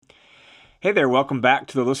Hey there, welcome back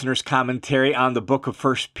to the listener's commentary on the book of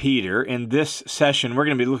 1 Peter. In this session, we're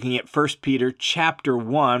going to be looking at 1 Peter chapter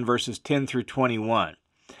 1, verses 10 through 21.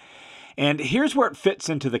 And here's where it fits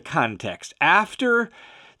into the context. After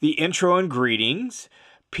the intro and greetings,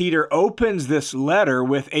 Peter opens this letter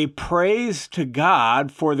with a praise to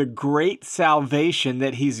God for the great salvation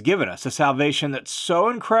that he's given us, a salvation that's so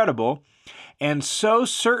incredible and so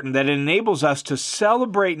certain that it enables us to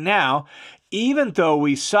celebrate now, even though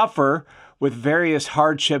we suffer with various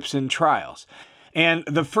hardships and trials. And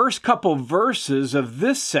the first couple verses of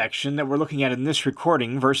this section that we're looking at in this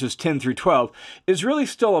recording, verses 10 through 12, is really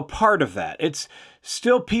still a part of that. It's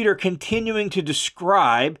still Peter continuing to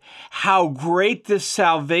describe how great this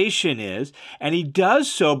salvation is, and he does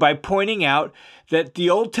so by pointing out that the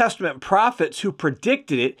Old Testament prophets who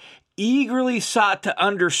predicted it eagerly sought to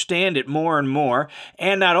understand it more and more,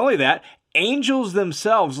 and not only that, angels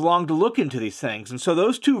themselves long to look into these things. And so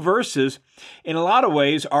those two verses, in a lot of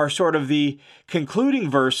ways, are sort of the concluding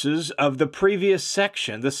verses of the previous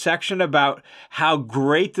section, the section about how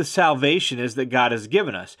great the salvation is that God has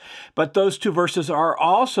given us. But those two verses are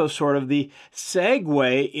also sort of the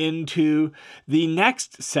segue into the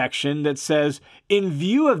next section that says, in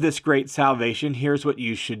view of this great salvation, here's what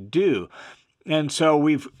you should do. And so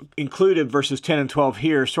we've included verses 10 and 12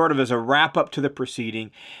 here sort of as a wrap-up to the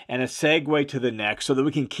preceding and a segue to the next so that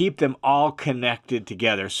we can keep them all connected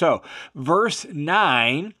together. So verse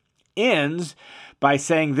 9 ends by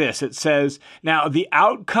saying this. It says, "Now the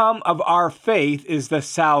outcome of our faith is the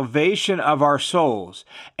salvation of our souls."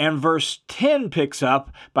 And verse 10 picks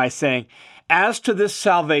up by saying, "As to this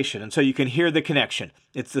salvation," and so you can hear the connection.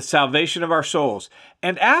 It's the salvation of our souls.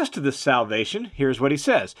 "And as to this salvation," here's what he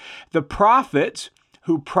says, "the prophets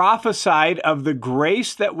who prophesied of the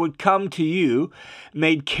grace that would come to you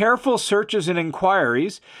made careful searches and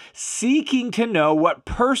inquiries, seeking to know what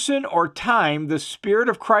person or time the Spirit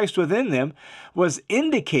of Christ within them was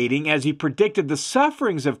indicating as he predicted the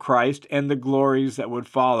sufferings of Christ and the glories that would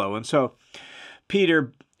follow." And so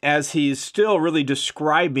Peter, as he's still really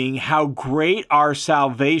describing how great our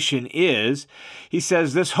salvation is, he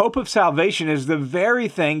says this hope of salvation is the very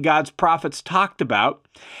thing God's prophets talked about,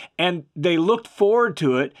 and they looked forward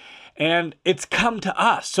to it, and it's come to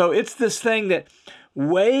us. So it's this thing that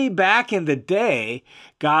way back in the day,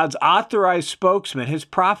 God's authorized spokesman, his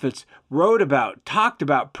prophets, wrote about, talked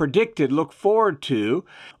about, predicted, looked forward to.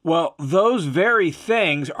 Well, those very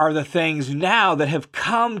things are the things now that have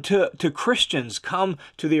come to Christians, come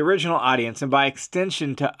to the original audience, and by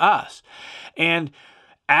extension to us. And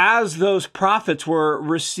as those prophets were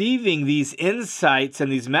receiving these insights and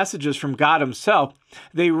these messages from God himself,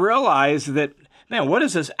 they realized that, man, what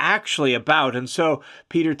is this actually about? And so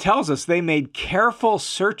Peter tells us they made careful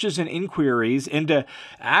searches and inquiries into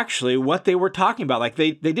actually what they were talking about. Like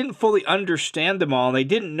they didn't fully understand them all, and they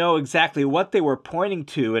didn't know exactly what they were pointing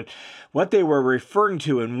to and what they were referring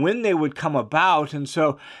to and when they would come about. And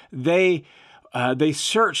so they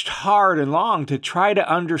searched hard and long to try to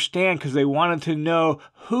understand because they wanted to know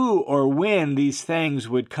who or when these things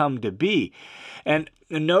would come to be. And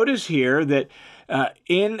notice here that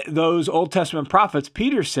in those Old Testament prophets,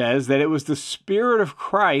 Peter says that it was the Spirit of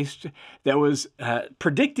Christ that was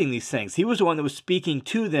predicting these things. He was the one that was speaking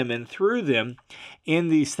to them and through them in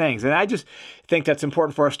these things. And I just think that's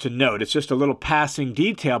important for us to note. It's just a little passing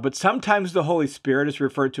detail, but sometimes the Holy Spirit is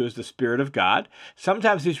referred to as the Spirit of God.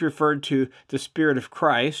 Sometimes he's referred to the Spirit of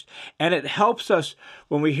Christ. And it helps us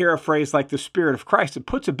when we hear a phrase like the Spirit of Christ. It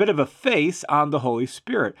puts a bit of a face on the Holy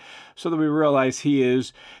Spirit so that we realize he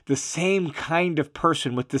is the same kind of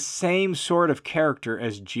person with the same sort of character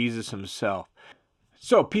as Jesus himself.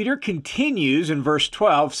 So Peter continues in verse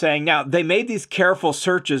 12 saying, now they made these careful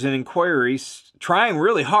searches and inquiries, trying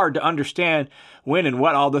really hard to understand when and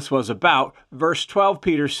what all this was about. Verse 12,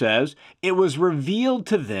 Peter says, it was revealed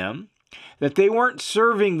to them that they weren't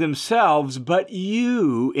serving themselves, but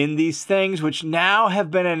you in these things which now have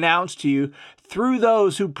been announced to you through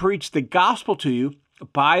those who preach the gospel to you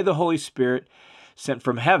by the Holy Spirit sent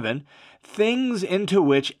from heaven, things into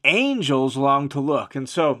which angels long to look. And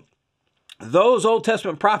so those Old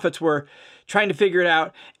Testament prophets were trying to figure it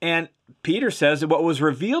out, and Peter says that what was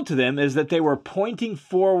revealed to them is that they were pointing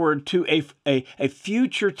forward to a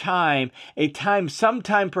future time, a time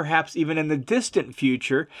sometime perhaps even in the distant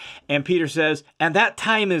future. And Peter says, and that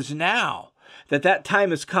time is now. That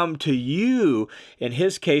time has come to you, in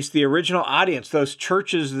his case, the original audience, those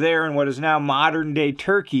churches there in what is now modern-day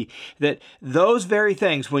Turkey, that those very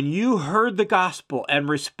things, when you heard the gospel and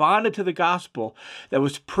responded to the gospel that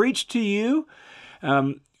was preached to you,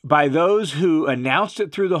 by those who announced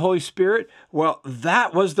it through the Holy Spirit, well,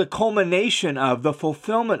 that was the culmination of, the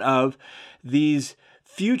fulfillment of these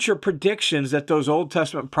future predictions that those Old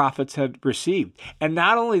Testament prophets had received. And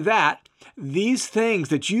not only that, these things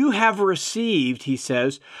that you have received, he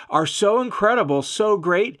says, are so incredible, so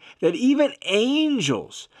great, that even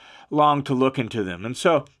angels long to look into them. And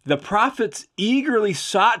so the prophets eagerly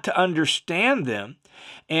sought to understand them,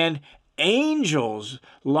 and angels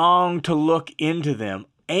long to look into them.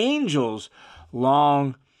 Angels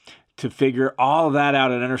long to figure all that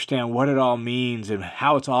out and understand what it all means and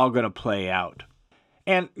how it's all going to play out.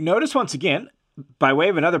 And notice once again, by way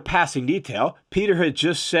of another passing detail, Peter had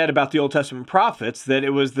just said about the Old Testament prophets that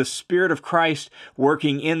it was the Spirit of Christ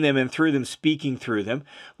working in them and through them, speaking through them.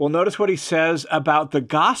 Well, notice what he says about the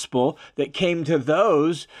gospel that came to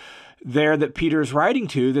those there that Peter is writing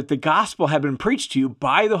to, that the gospel had been preached to you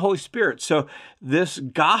by the Holy Spirit. So this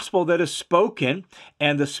gospel that is spoken,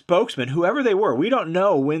 and the spokesman, whoever they were, we don't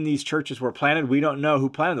know when these churches were planted. We don't know who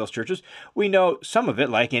planted those churches. We know some of it,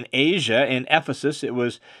 like in Asia, in Ephesus, it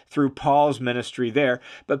was through Paul's ministry there.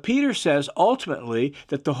 But Peter says ultimately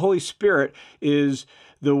that the Holy Spirit is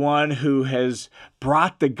the one who has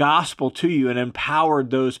brought the gospel to you and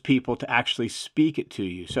empowered those people to actually speak it to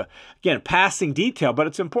you. So again, passing detail, but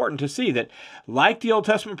it's important to see that like the Old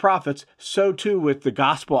Testament prophets, so too with the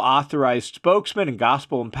gospel authorized spokesman and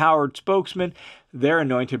gospel empowered spokesman, they're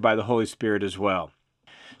anointed by the Holy Spirit as well.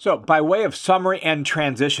 So by way of summary and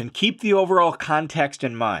transition, keep the overall context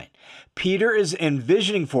in mind. Peter is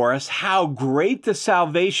envisioning for us how great the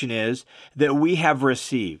salvation is that we have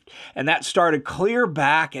received. And that started clear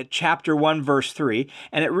back at chapter 1, verse 3,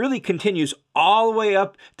 and it really continues all the way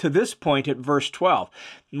up to this point at verse 12.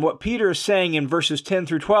 And what Peter is saying in verses 10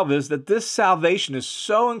 through 12 is that this salvation is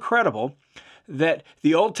so incredible that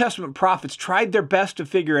the Old Testament prophets tried their best to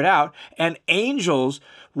figure it out, and angels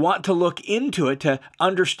want to look into it to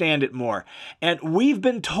understand it more. And we've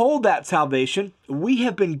been told that salvation, we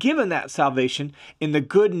have been given that salvation in the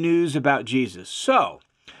good news about Jesus. So,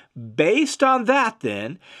 based on that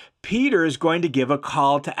then, Peter is going to give a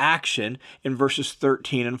call to action in verses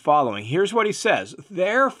 13 and following. Here's what he says,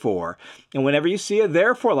 therefore, and whenever you see a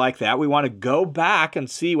therefore like that, we want to go back and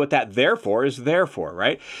see what that therefore is there for,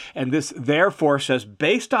 right? And this therefore says,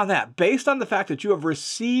 based on that, based on the fact that you have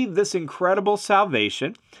received this incredible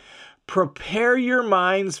salvation, prepare your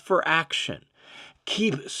minds for action.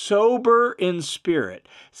 Keep sober in spirit.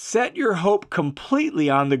 Set your hope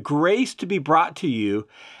completely on the grace to be brought to you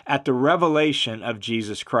at the revelation of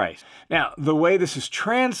Jesus Christ. Now, the way this is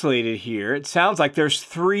translated here, it sounds like there's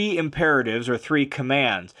three imperatives or three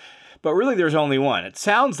commands, but really there's only one. It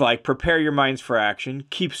sounds like prepare your minds for action,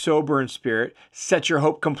 keep sober in spirit, set your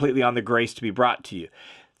hope completely on the grace to be brought to you.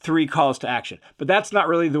 Three calls to action. But that's not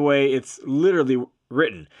really the way it's literally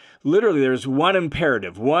written. Literally, there's one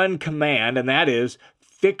imperative, one command, and that is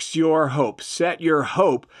fix your hope. Set your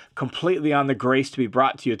hope completely on the grace to be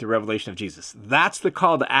brought to you at the revelation of Jesus. That's the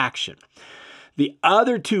call to action. The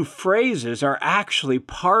other two phrases are actually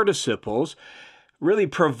participles, really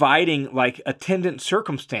providing like attendant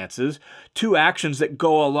circumstances, two actions that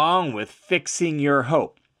go along with fixing your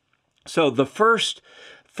hope. So the first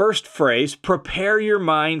phrase, prepare your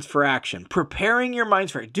minds for action. Preparing your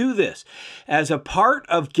minds for it. Do this. As a part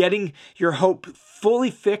of getting your hope fully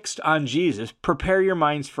fixed on Jesus, prepare your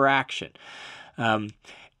minds for action.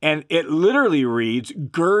 And it literally reads,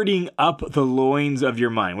 girding up the loins of your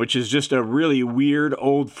mind, which is just a really weird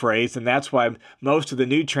old phrase, and that's why most of the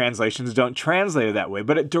new translations don't translate it that way.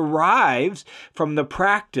 But it derives from the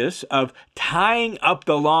practice of tying up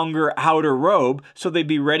the longer outer robe so they'd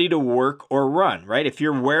be ready to work or run, right? If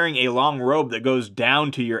you're wearing a long robe that goes down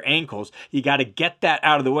to your ankles, you got to get that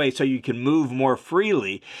out of the way so you can move more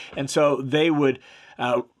freely. And so they would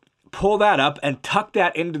pull that up and tuck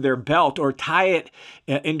that into their belt or tie it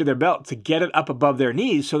into their belt to get it up above their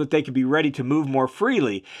knees so that they could be ready to move more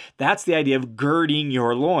freely. That's the idea of girding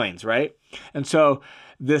your loins, right? And so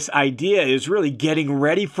this idea is really getting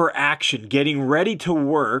ready for action, getting ready to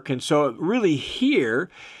work. And so really here,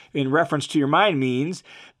 in reference to your mind, means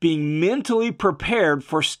being mentally prepared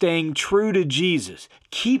for staying true to Jesus,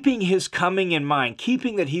 keeping his coming in mind,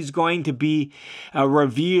 keeping that he's going to be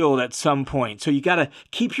revealed at some point. So you got to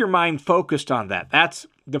keep your mind focused on that. That's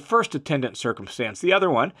the first attendant circumstance. The other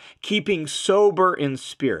one, keeping sober in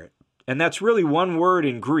spirit. And that's really one word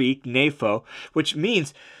in Greek, nepho, which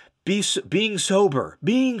means being sober,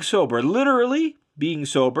 literally being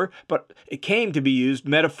sober, but it came to be used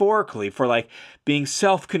metaphorically for like being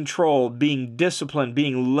self-controlled, being disciplined,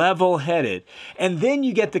 being level-headed. And then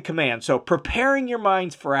you get the command. So preparing your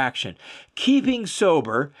minds for action, keeping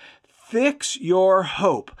sober, fix your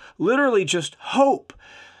hope. Literally just hope.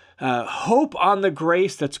 Hope on the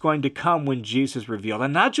grace that's going to come when Jesus is revealed.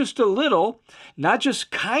 And not just a little, not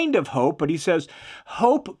just kind of hope, but he says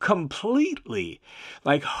hope completely,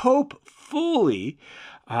 like hope fully,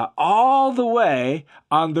 all the way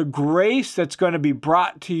on the grace that's going to be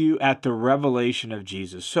brought to you at the revelation of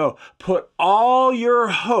Jesus. So put all your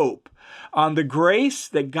hope on the grace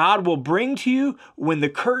that God will bring to you when the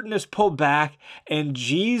curtain is pulled back and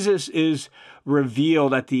Jesus is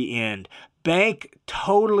revealed at the end. Bank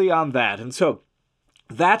totally on that. And so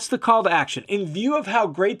that's the call to action. In view of how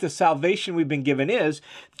great the salvation we've been given is,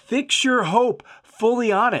 fix your hope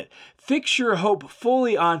fully on it. Fix your hope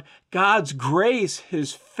fully on God's grace,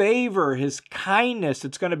 His favor, His kindness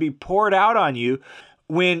that's going to be poured out on you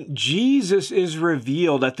when Jesus is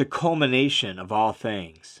revealed at the culmination of all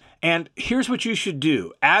things. And here's what you should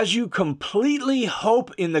do. As you completely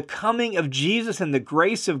hope in the coming of Jesus and the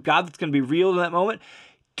grace of God that's going to be revealed in that moment,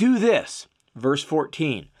 do this. Verse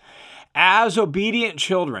 14, as obedient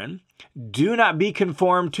children, do not be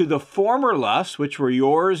conformed to the former lusts which were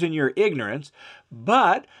yours in your ignorance,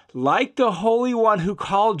 but like the Holy One who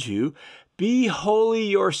called you, be holy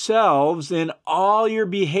yourselves in all your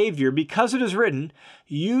behavior, because it is written,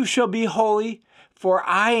 you shall be holy, for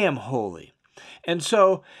I am holy. And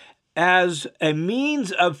so, as a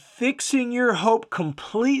means of fixing your hope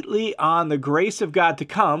completely on the grace of God to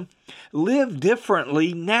come, live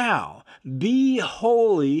differently now. Be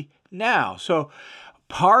holy now. So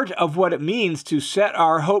part of what it means to set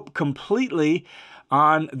our hope completely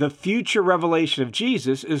on the future revelation of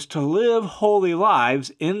Jesus is to live holy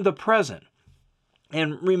lives in the present.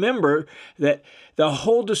 And remember that the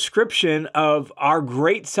whole description of our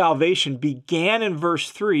great salvation began in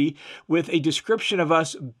verse 3 with a description of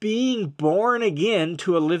us being born again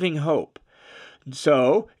to a living hope.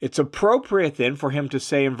 So it's appropriate then for him to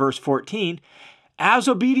say in verse 14, as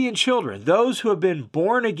obedient children, those who have been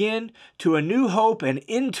born again to a new hope and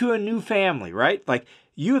into a new family, right? Like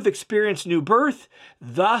you have experienced new birth,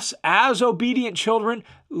 thus as obedient children,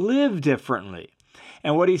 live differently.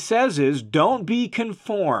 And what he says is, don't be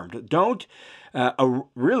conformed. Don't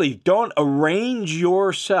arrange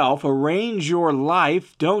yourself, arrange your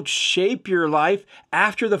life. Don't shape your life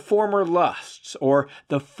after the former lusts or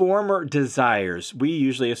the former desires. We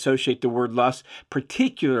usually associate the word lust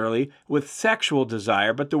particularly with sexual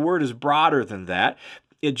desire, but the word is broader than that.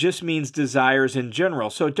 It just means desires in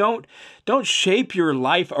general. So don't shape your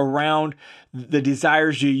life around the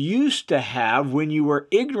desires you used to have when you were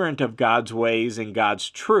ignorant of God's ways and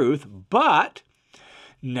God's truth. But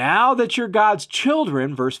now that you're God's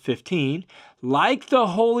children, verse 15, like the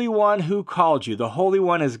Holy One who called you. The Holy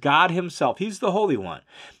One is God Himself. He's the Holy One.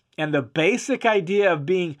 And the basic idea of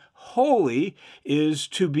being holy is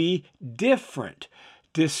to be different,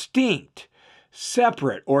 distinct,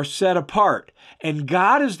 separate, or set apart. And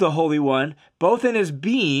God is the Holy One, both in His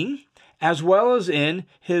being as well as in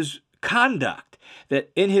His conduct. That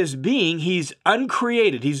in His being, He's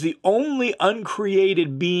uncreated. He's the only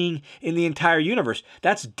uncreated being in the entire universe.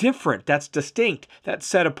 That's different. That's distinct. That's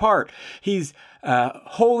set apart. He's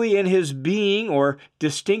holy in His being, or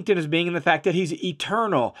distinct in His being, in the fact that He's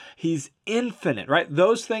eternal. He's infinite, right?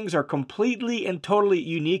 Those things are completely and totally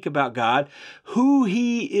unique about God. Who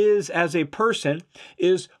He is as a person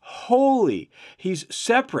is holy. He's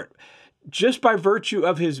separate just by virtue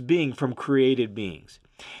of His being from created beings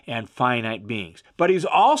and finite beings. But He's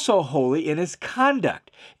also holy in His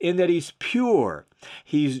conduct, in that He's pure,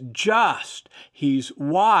 He's just, He's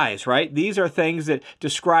wise, right? These are things that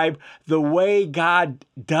describe the way God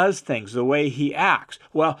does things, the way He acts.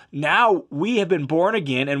 Well, now we have been born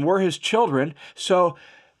again and we're His children, so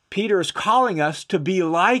Peter is calling us to be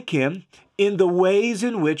like Him in the ways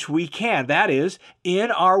in which we can. That is,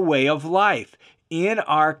 in our way of life, in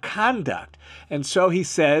our conduct. And so he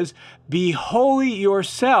says, be holy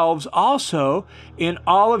yourselves also in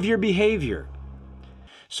all of your behavior.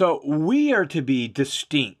 So we are to be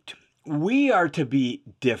distinct. We are to be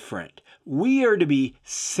different. We are to be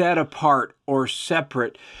set apart or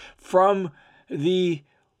separate from the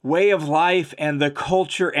way of life and the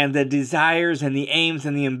culture and the desires and the aims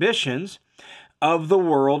and the ambitions of the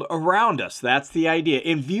world around us. That's the idea.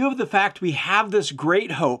 In view of the fact we have this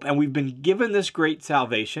great hope and we've been given this great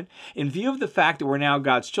salvation, in view of the fact that we're now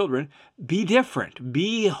God's children, be different,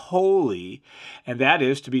 be holy, and that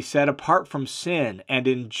is to be set apart from sin and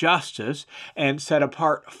injustice and set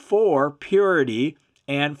apart for purity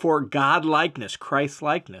and for God-likeness,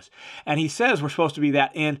 Christ-likeness. And he says we're supposed to be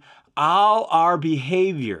that in all our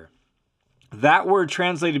behavior. That word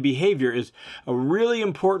translated behavior is a really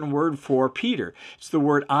important word for Peter. It's the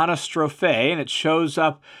word anastrophe, and it shows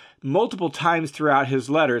up multiple times throughout his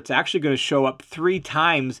letter. It's actually going to show up 3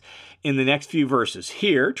 times in the next few verses.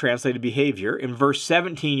 Here, translated behavior. In verse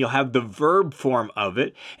 17, you'll have the verb form of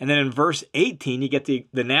it. And then in verse 18, you get the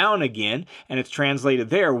noun again, and it's translated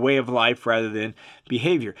there, way of life rather than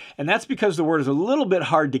behavior. And that's because the word is a little bit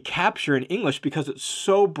hard to capture in English because it's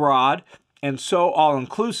so broad and so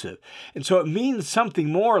all-inclusive. And so it means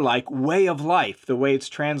something more like way of life, the way it's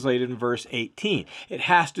translated in verse 18. It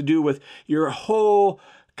has to do with your whole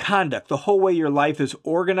conduct, the whole way your life is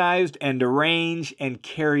organized and arranged and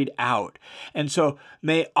carried out. And so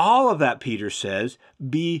may all of that, Peter says,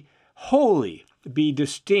 be holy, be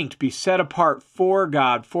distinct, be set apart for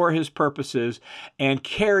God, for his purposes, and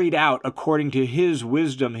carried out according to his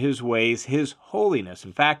wisdom, his ways, his holiness.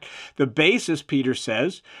 In fact, the basis, Peter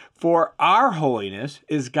says, for our holiness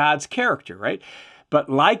is God's character, right? But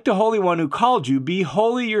like the Holy One who called you, be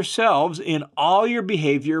holy yourselves in all your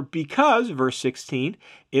behavior, because, verse 16,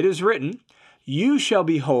 it is written, you shall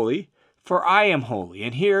be holy, for I am holy.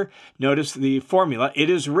 And here, notice the formula, it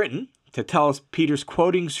is written, to tell us Peter's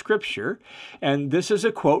quoting scripture, and this is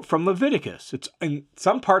a quote from Leviticus. It's in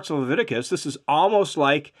some parts of Leviticus, this is almost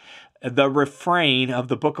like the refrain of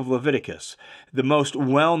the book of Leviticus. The most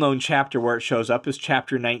well-known chapter where it shows up is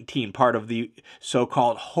chapter 19, part of the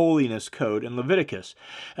so-called holiness code in Leviticus.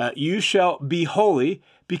 You shall be holy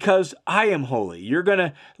because I am holy. You're going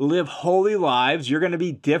to live holy lives. You're going to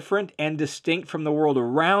be different and distinct from the world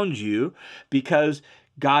around you because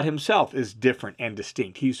God himself is different and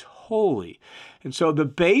distinct. He's holy. And so the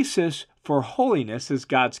basis for holiness is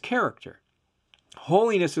God's character.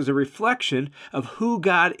 Holiness is a reflection of who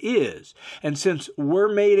God is. And since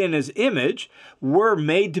we're made in his image, we're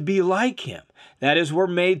made to be like him. That is, we're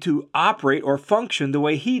made to operate or function the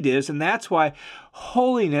way he does, and that's why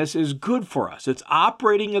holiness is good for us. It's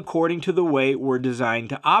operating according to the way we're designed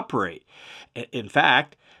to operate. In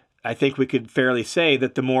fact, I think we could fairly say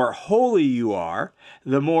that the more holy you are,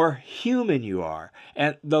 the more human you are.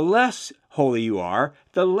 And the less holy you are,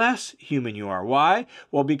 the less human you are. Why?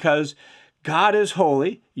 Well, because God is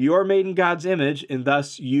holy, you're made in God's image, and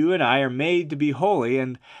thus you and I are made to be holy.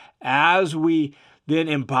 And as we then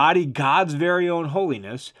embody God's very own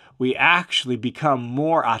holiness, we actually become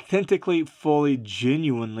more authentically, fully,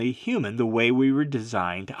 genuinely human, the way we were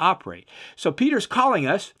designed to operate. So Peter's calling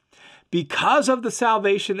us, because of the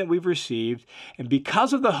salvation that we've received and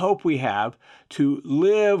because of the hope we have, to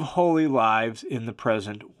live holy lives in the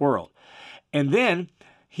present world. And then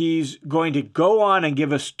he's going to go on and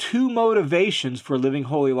give us 2 motivations for living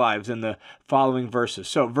holy lives in the following verses.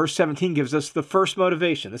 So verse 17 gives us the first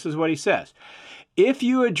motivation. This is what he says. If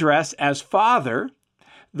you address as Father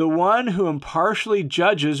the one who impartially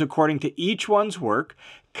judges according to each one's work,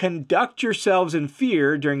 conduct yourselves in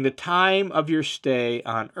fear during the time of your stay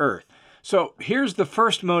on earth. So here's the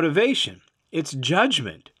first motivation. It's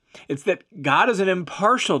judgment. It's that God is an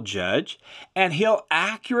impartial judge, and he'll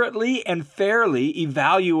accurately and fairly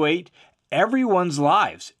evaluate everyone's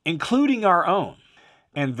lives, including our own.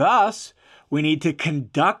 And thus, we need to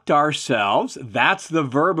conduct ourselves. That's the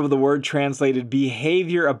verb of the word translated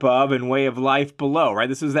behavior above and way of life below, right?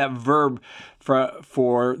 This is that verb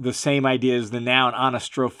for the same idea as the noun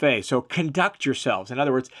anastrophe. So conduct yourselves. In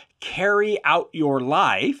other words, carry out your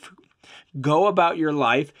life. Go about your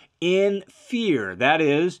life in fear. That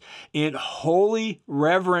is, in holy,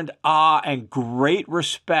 reverent awe and great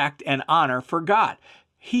respect and honor for God.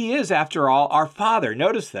 He is, after all, our Father.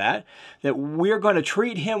 Notice that we're going to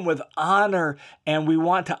treat him with honor, and we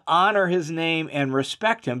want to honor his name and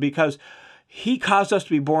respect him because he caused us to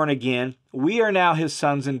be born again. We are now his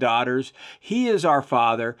sons and daughters. He is our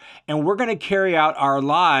Father, and we're going to carry out our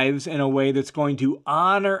lives in a way that's going to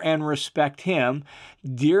honor and respect him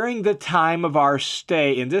during the time of our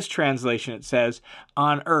stay. In this translation, it says,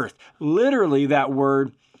 on earth. Literally, that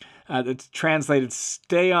word that's translated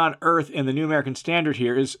stay on earth in the New American Standard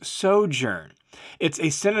here is sojourn. It's a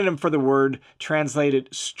synonym for the word translated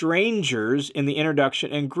strangers in the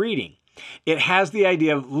introduction and greeting. It has the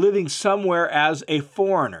idea of living somewhere as a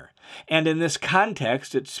foreigner. And in this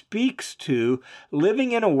context, it speaks to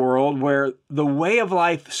living in a world where the way of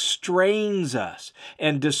life strains us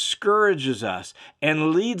and discourages us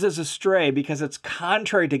and leads us astray because it's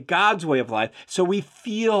contrary to God's way of life. So we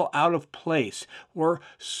feel out of place. We're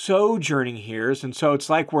sojourning here. And so it's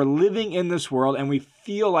like we're living in this world and we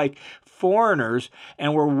feel like foreigners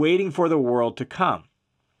and we're waiting for the world to come.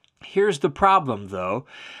 Here's the problem, though,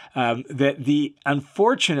 that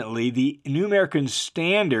unfortunately, the New American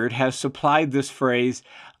Standard has supplied this phrase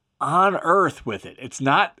on earth with it. It's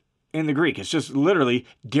not in the Greek. It's just literally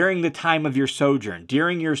during the time of your sojourn,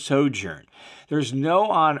 during your sojourn. There's no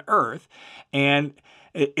on earth. And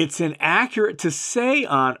It's inaccurate to say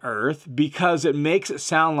on earth because it makes it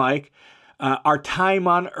sound like our time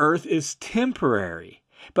on earth is temporary.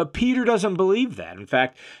 But Peter doesn't believe that. In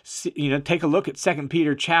fact, take a look at 2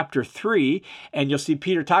 Peter chapter 3, and you'll see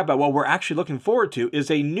Peter talk about what we're actually looking forward to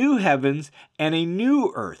is a new heavens and a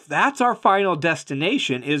new earth. That's our final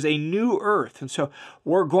destination, is a new earth. And so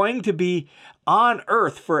we're going to be on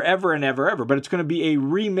earth forever and ever, but it's going to be a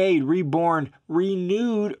remade, reborn,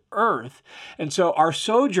 renewed earth. And so our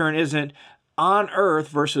sojourn isn't on earth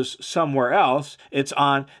versus somewhere else. It's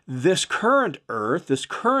on this current earth, this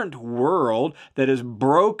current world that is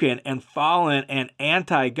broken and fallen and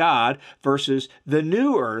anti-God versus the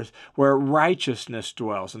new earth where righteousness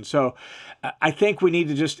dwells. And so I think we need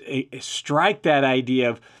to just strike that idea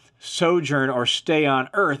of sojourn or stay on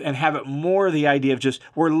earth and have it more the idea of just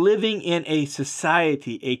we're living in a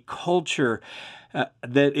society, a culture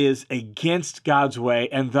that is against God's way,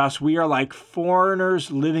 and thus we are like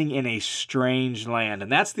foreigners living in a strange land.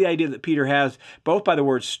 And that's the idea that Peter has, both by the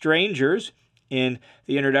word strangers in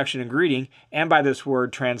the introduction and greeting, and by this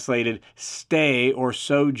word translated stay or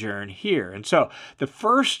sojourn here. And so the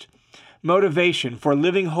first motivation for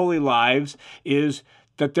living holy lives is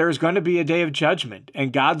that there's going to be a day of judgment,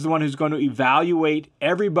 and God's the one who's going to evaluate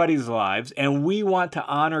everybody's lives, and we want to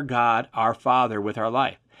honor God, our Father, with our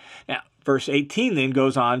life. Now, verse 18 then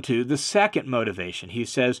goes on to the second motivation. He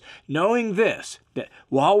says, knowing this, that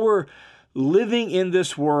while we're living in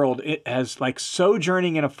this world as like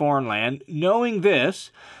sojourning in a foreign land, knowing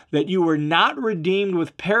this, that you were not redeemed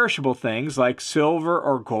with perishable things like silver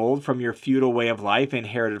or gold from your feudal way of life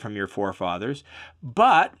inherited from your forefathers,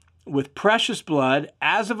 but with precious blood,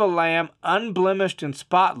 as of a lamb, unblemished and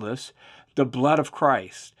spotless, the blood of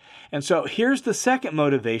Christ. And so here's the second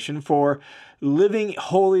motivation for living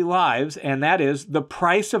holy lives, and that is the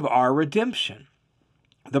price of our redemption.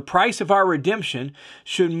 The price of our redemption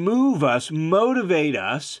should move us, motivate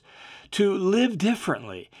us to live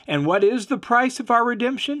differently. And what is the price of our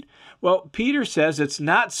redemption? Well, Peter says it's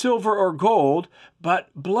not silver or gold, but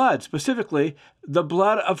blood, specifically the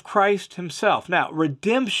blood of Christ himself. Now,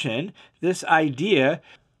 redemption, this idea,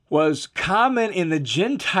 was common in the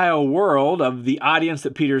Gentile world of the audience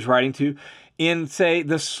that Peter's writing to, in, say,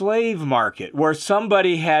 the slave market, where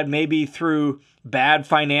somebody had maybe through bad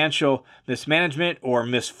financial mismanagement or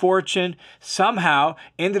misfortune somehow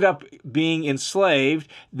ended up being enslaved.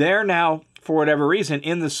 They're now, for whatever reason,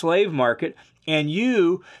 in the slave market, and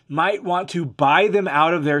you might want to buy them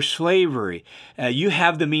out of their slavery. You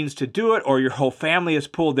have the means to do it, or your whole family has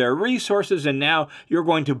pulled their resources, and now you're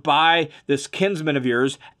going to buy this kinsman of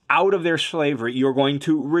yours out of their slavery. You're going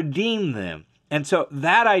to redeem them. And so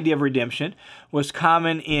that idea of redemption was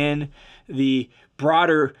common in the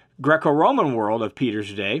broader Greco-Roman world of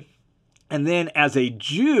Peter's day. And then as a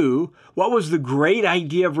Jew, what was the great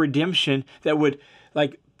idea of redemption that would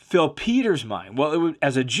fill Peter's mind? Well,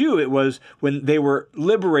 as a Jew, it was when they were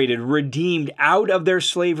liberated, redeemed out of their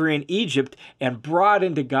slavery in Egypt and brought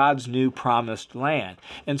into God's new promised land.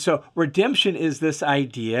 And so redemption is this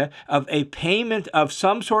idea of a payment of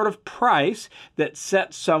some sort of price that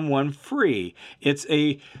sets someone free. It's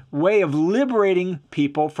a way of liberating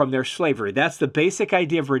people from their slavery. That's the basic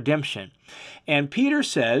idea of redemption. And Peter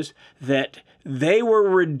says that they were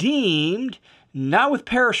redeemed not with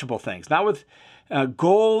perishable things, not with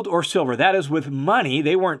gold or silver. That is, with money.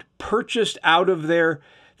 They weren't purchased out of their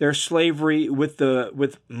slavery with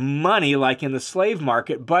money like in the slave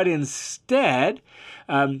market, but instead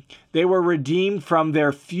they were redeemed from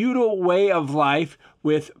their feudal way of life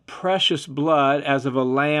with precious blood, as of a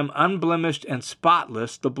lamb, unblemished and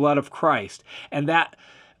spotless, the blood of Christ. And that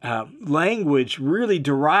language really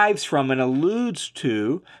derives from and alludes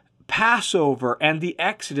to Passover and the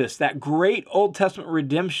Exodus, that great Old Testament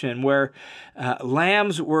redemption where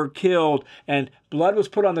lambs were killed and blood was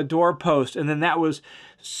put on the doorpost, and then that was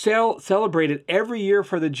celebrated every year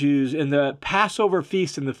for the Jews in the Passover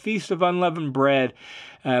feast and the Feast of Unleavened Bread.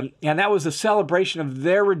 And that was a celebration of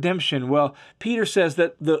their redemption. Well, Peter says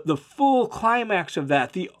that the full climax of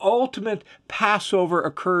that, the ultimate Passover,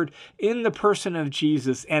 occurred in the person of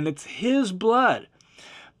Jesus, and it's his blood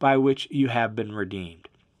by which you have been redeemed.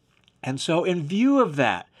 And so in view of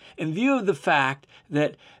that, in view of the fact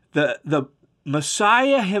that the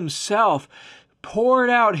Messiah himself poured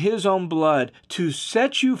out his own blood to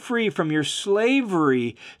set you free from your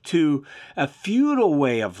slavery to a feudal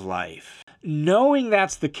way of life, knowing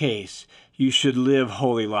that's the case, you should live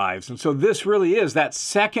holy lives. And so this really is that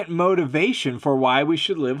second motivation for why we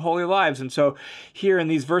should live holy lives. And so here in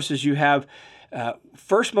these verses you have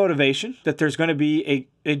first motivation, that there's going to be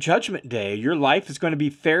a judgment day. Your life is going to be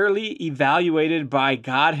fairly evaluated by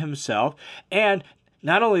God himself. And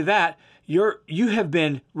Not only that, you have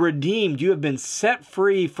been redeemed. You have been set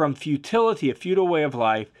free from futility, a futile way of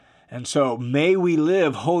life. And so may we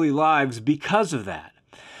live holy lives because of that.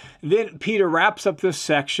 Then Peter wraps up this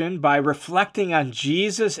section by reflecting on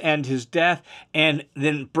Jesus and his death, and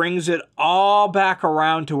then brings it all back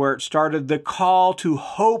around to where it started, the call to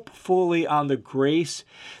hope fully on the grace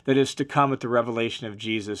that is to come at the revelation of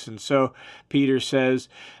Jesus. And so Peter says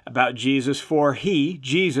about Jesus, for he,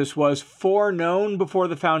 Jesus, was foreknown before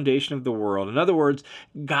the foundation of the world. In other words,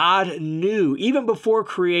 God knew, even before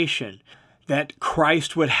creation, that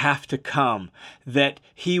Christ would have to come, that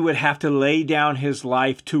he would have to lay down his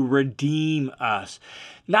life to redeem us.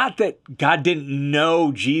 Not that God didn't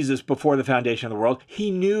know Jesus before the foundation of the world.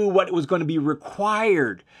 He knew what was going to be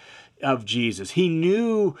required of Jesus. He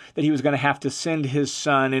knew that he was going to have to send his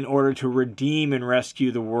son in order to redeem and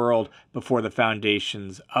rescue the world before the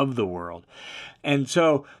foundations of the world. And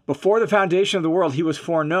so before the foundation of the world, he was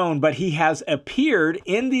foreknown, but he has appeared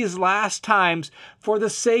in these last times for the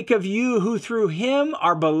sake of you who through him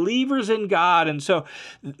are believers in God. And so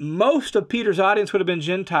most of Peter's audience would have been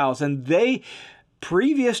Gentiles, and they,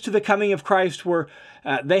 previous to the coming of Christ,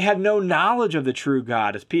 they had no knowledge of the true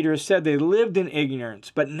God. As Peter has said, they lived in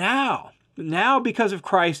ignorance. But now because of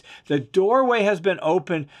Christ, the doorway has been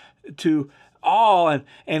opened to all,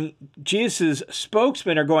 and Jesus'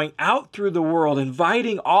 spokesmen are going out through the world,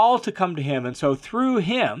 inviting all to come to him. And so through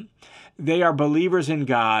him, they are believers in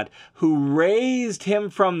God, who raised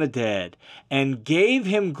him from the dead and gave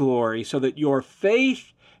him glory, so that your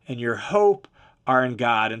faith and your hope are in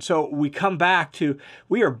God. And so we come back to,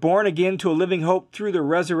 we are born again to a living hope through the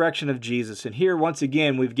resurrection of Jesus. And here, once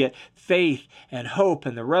again, we get faith and hope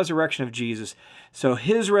and the resurrection of Jesus. So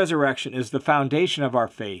his resurrection is the foundation of our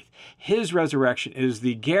faith. His resurrection is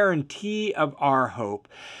the guarantee of our hope.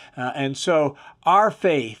 And so our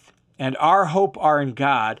faith and our hope are in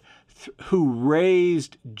God, who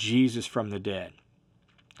raised Jesus from the dead.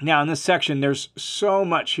 Now, in this section, there's so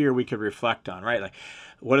much here we could reflect on, right? Like,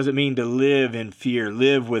 what does it mean to live in fear,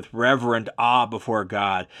 live with reverent awe before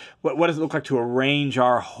God? What does it look like to arrange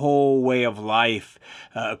our whole way of life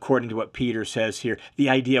according to what Peter says here? The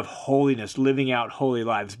idea of holiness, living out holy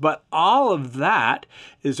lives. But all of that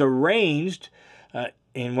is arranged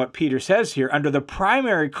in what Peter says here under the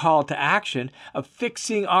primary call to action of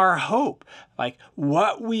fixing our hope. Like,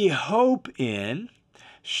 what we hope in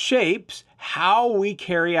shapes how we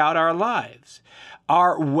carry out our lives.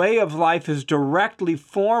 Our way of life is directly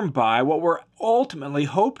formed by what we're ultimately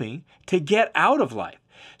hoping to get out of life.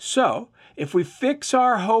 So, if we fix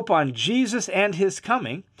our hope on Jesus and his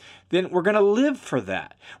coming, then we're going to live for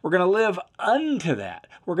that. We're going to live unto that.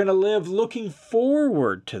 We're going to live looking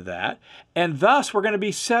forward to that, and thus we're going to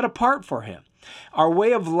be set apart for him. Our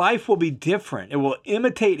way of life will be different. It will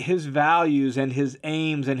imitate his values and his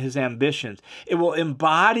aims and his ambitions. It will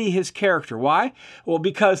embody his character. Why? Well,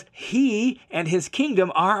 because he and his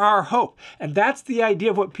kingdom are our hope. And that's the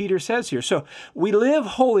idea of what Peter says here. So we live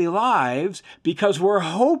holy lives because we're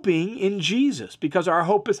hoping in Jesus, because our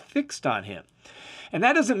hope is fixed on him. And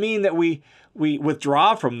that doesn't mean that we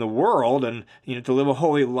withdraw from the world, and to live a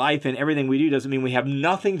holy life in everything we do doesn't mean we have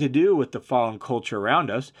nothing to do with the fallen culture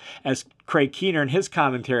around us. As Craig Keener in his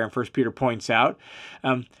commentary on 1 Peter points out,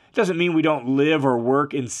 it doesn't mean we don't live or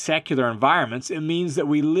work in secular environments. It means that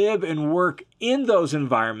we live and work in those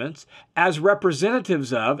environments as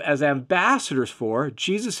representatives of, as ambassadors for,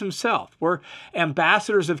 Jesus himself. We're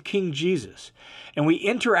ambassadors of King Jesus. And we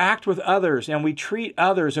interact with others and we treat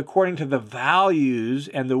others according to the values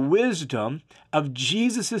and the wisdom of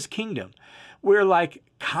Jesus' kingdom. We're like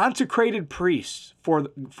consecrated priests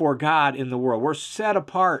for God in the world. We're set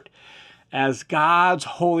apart as God's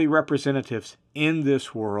holy representatives in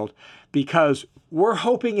this world because we're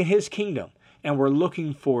hoping in his kingdom and we're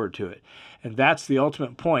looking forward to it. And that's the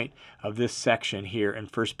ultimate point of this section here in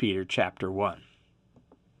 1 Peter chapter 1.